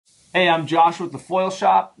Hey, I'm Josh with the Foil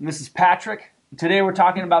Shop, and this is Patrick. Today we're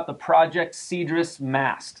talking about the Project Cedrus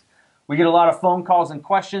mast. We get a lot of phone calls and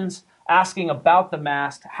questions asking about the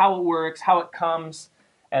mast, how it works, how it comes,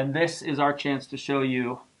 and this is our chance to show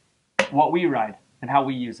you what we ride and how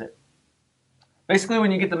we use it. Basically,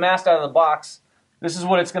 when you get the mast out of the box, this is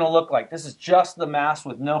what it's going to look like. This is just the mast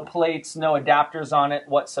with no plates, no adapters on it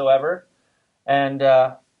whatsoever. And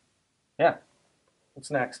yeah, what's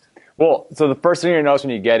next? Well, so the first thing you notice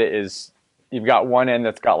when you get it is you've got one end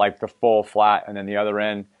that's got like the full flat, and then the other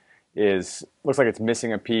end looks like it's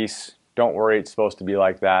missing a piece. Don't worry, it's supposed to be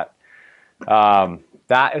like that.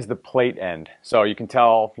 That is the plate end. So you can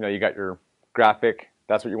tell, you got your graphic.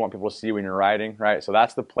 That's what you want people to see when you're riding, right? So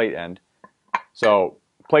that's the plate end. So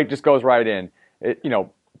plate just goes right in. It,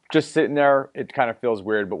 just sitting there, it kind of feels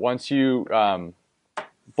weird. But once you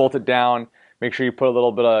bolt it down, make sure you put a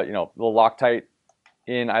little bit of, little Loctite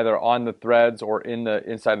in either on the threads or in the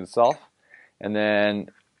inside itself, and then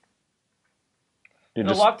the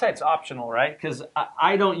Loctite's optional, right? Because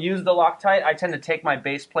I don't use the Loctite. I tend to take my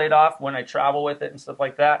base plate off when I travel with it and stuff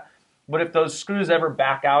like that. But if those screws ever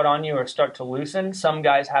back out on you or start to loosen, some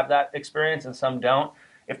guys have that experience and some don't.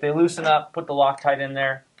 If they loosen up, put the Loctite in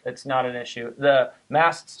there. It's not an issue. The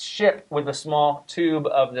masts ship with a small tube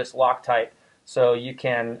of this Loctite, so you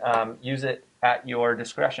can use it at your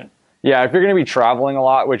discretion. Yeah, if you're going to be traveling a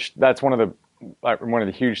lot, which that's one of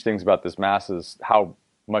the huge things about this mast is how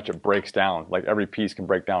much it breaks down. Like every piece can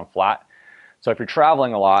break down flat. So if you're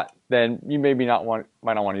traveling a lot, then you might not want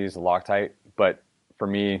to use the Loctite. But for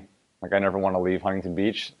me, like I never want to leave Huntington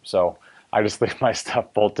Beach, so I just leave my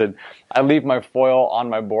stuff bolted. I leave my foil on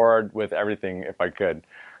my board with everything if I could.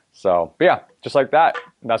 So, but yeah, just like that.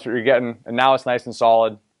 That's what you're getting, and now it's nice and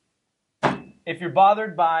solid. If you're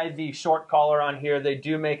bothered by the short collar on here, they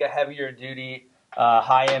do make a heavier duty,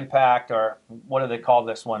 high impact, or what do they call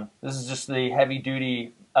this one? This is just the heavy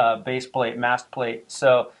duty base plate, mast plate.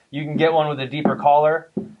 So you can get one with a deeper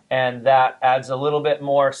collar, and that adds a little bit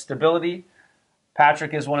more stability.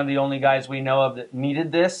 Patrick is one of the only guys we know of that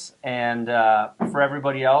needed this, and for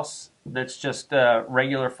everybody else that's just a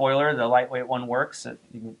regular foiler, the lightweight one works.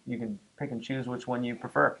 You can pick and choose which one you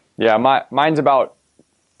prefer. Yeah, mine's about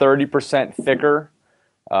 30% thicker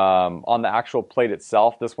on the actual plate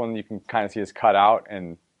itself. This one you can kind of see is cut out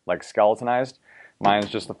and like skeletonized. Mine's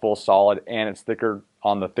just the full solid, and it's thicker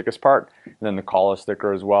on the thickest part, and then the collar is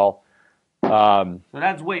thicker as well. So it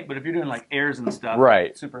adds weight, but if you're doing like airs and stuff, right,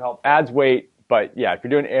 it's super helpful. Adds weight, but yeah, if you're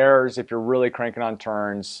doing airs, if you're really cranking on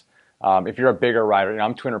turns, if you're a bigger rider,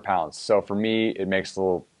 I'm 200 pounds, so for me it makes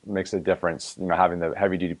a difference, having the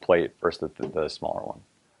heavy duty plate versus the smaller one.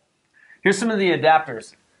 Here's some of the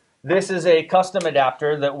adapters. This is a custom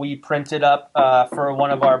adapter that we printed up for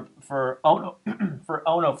one of our for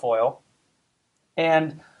Ono foil,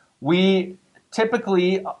 and we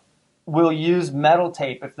typically will use metal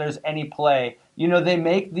tape if there's any play. They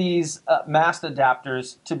make these mast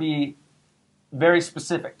adapters to be very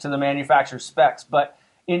specific to the manufacturer's specs, but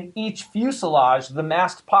in each fuselage, the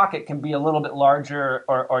mast pocket can be a little bit larger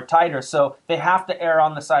or tighter, so they have to err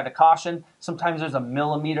on the side of caution. Sometimes there's a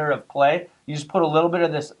millimeter of play. You just put a little bit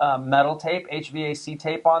of this metal tape, HVAC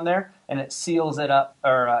tape on there, and it seals it up,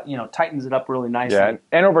 or tightens it up really nicely. Yeah,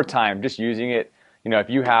 and over time, just using it, if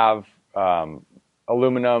you have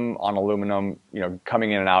aluminum on aluminum,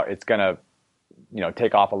 coming in and out, it's gonna,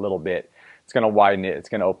 take off a little bit. It's going to widen it. It's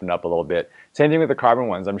going to open up a little bit. Same thing with the carbon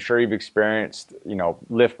ones. I'm sure you've experienced,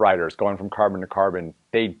 lift riders going from carbon to carbon.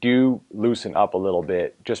 They do loosen up a little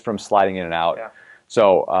bit just from sliding in and out. Yeah.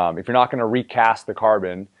 So if you're not going to recast the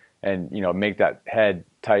carbon and, make that head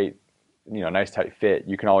tight, nice tight fit,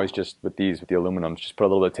 you can always just, with the aluminums, just put a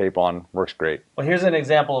little bit of tape on. Works great. Well, here's an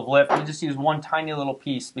example of lift. We just used one tiny little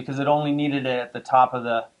piece because it only needed it at the top of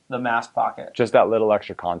the mast pocket. Just that little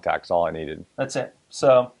extra contact's all I needed. That's it.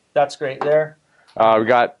 So that's great there.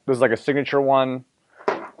 This is like a signature one.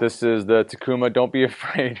 This is the Takuma. Don't be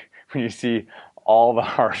afraid when you see all the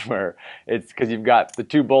hardware. It's because you've got the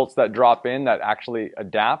 2 bolts that drop in that actually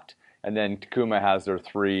adapt, and then Takuma has their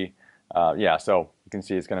 3. So you can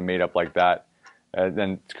see it's kind of made up like that.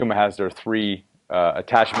 Then Takuma has their 3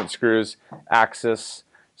 attachment screws, axis,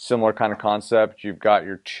 similar kind of concept. You've got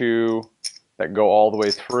your 2 that go all the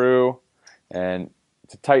way through, and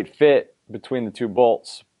it's a tight fit between the 2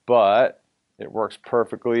 bolts, but it works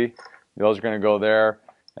perfectly. Those are going to go there,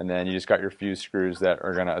 and then you just got your fuse screws that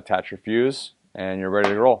are going to attach your fuse, and you're ready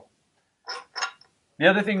to roll. The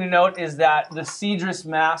other thing to note is that the Cedrus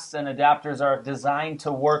masts and adapters are designed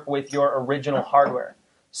to work with your original hardware.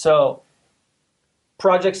 So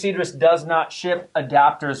Project Cedrus does not ship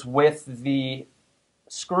adapters with the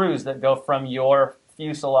screws that go from your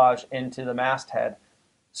fuselage into the masthead.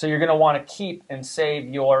 So you're going to want to keep and save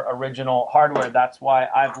your original hardware. That's why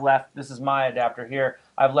I've left, this is my adapter here,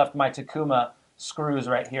 I've left my Takuma screws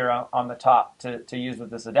right here on the top to use with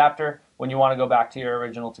this adapter. When you want to go back to your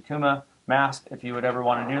original Takuma mast, if you would ever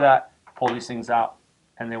want to do that, pull these things out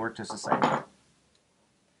and they work just the same.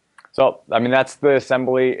 So, I mean, that's the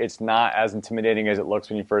assembly. It's not as intimidating as it looks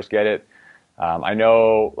when you first get it. I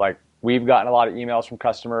know, like, we've gotten a lot of emails from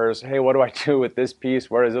customers, hey, what do I do with this piece?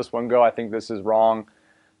 Where does this one go? I think this is wrong.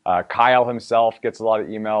 Kyle himself gets a lot of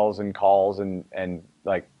emails and calls and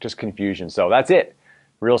like just confusion. So that's it.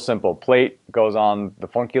 Real simple. Plate goes on the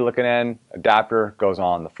funky looking end, adapter goes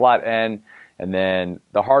on the flat end, and then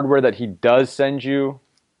the hardware that he does send you,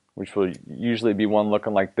 which will usually be one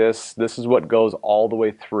looking like this, this is what goes all the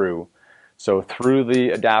way through. So through the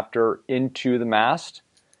adapter into the mast,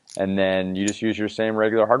 and then you just use your same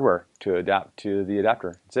regular hardware to adapt to the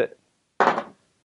adapter. That's it.